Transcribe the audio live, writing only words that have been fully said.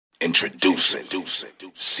Introducing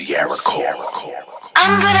Ciara Corr.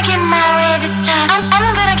 I'm gonna get married this time. I'm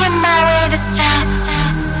gonna get married this time.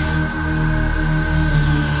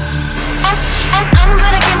 I'm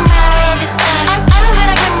gonna get married this time. I'm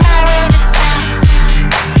gonna get married this time.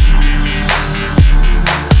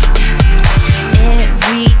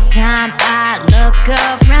 Every time I look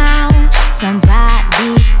around,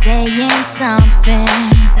 somebody's saying something.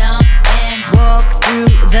 Walk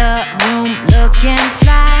through the room looking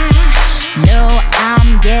fly. Know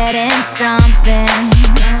I'm getting something.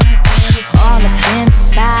 All up in the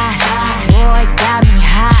spot, boy got me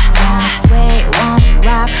hot. Wanna sway, won't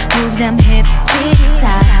rock, move them hips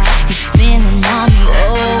tick-tock. He's spinning on me,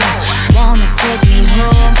 oh, wanna take me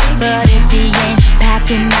home. But if he ain't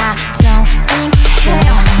packing, I don't think so.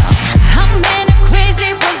 I'm in a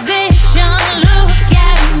crazy position, look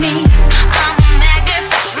at me. I'm a magnet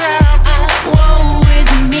for trouble, woe is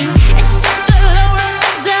me. It's just the load of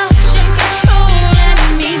seduction controlling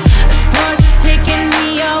me. This force is taking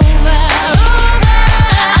me over.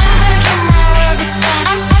 I'm gonna get married this time.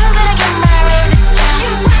 I'm gonna get married this time.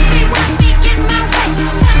 Watch me get my way.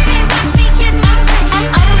 Watch me get my way. I'm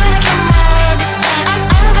gonna get married this time. I'm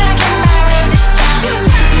gonna get married this time.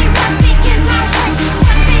 Watch me get my way.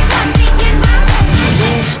 Watch me get my way.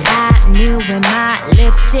 Wish I knew where my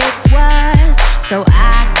lipstick was, so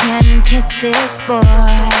I can kiss this boy.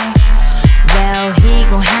 Well, he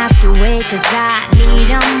gon' have to wait, 'cause I need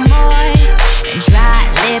him moist, and dry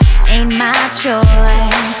lips ain't my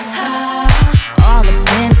choice. All up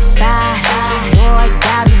in the spot, boy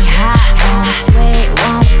got me hot. Wanna sway,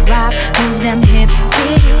 won't rock, move them hips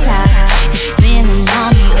tick-tock. He's spinning on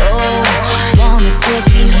me, oh, wanna take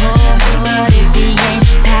me home. But if he ain't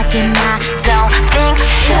packing, I don't think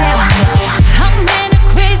so. I'm in a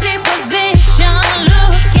crazy position,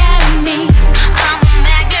 look at me. I'm a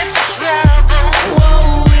magnet for trouble,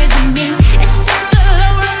 woe is me. It's just the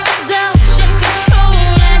load of seduction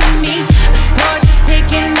controlling me. This force is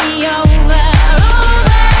taking me over.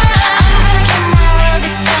 I'm gonna get married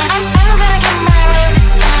this time. I'm gonna get married this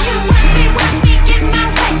time. Watch me get my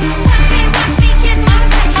way. Watch me get my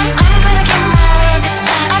way. I'm gonna get married this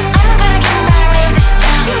time. I'm gonna get married this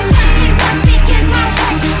time. Watch me get my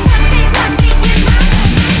way. Watch me get my way.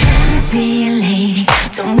 Be a lady,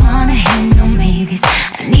 don't wanna hear no maybes.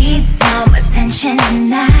 I need some attention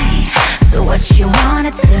tonight. So what you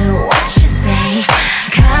wanna do? What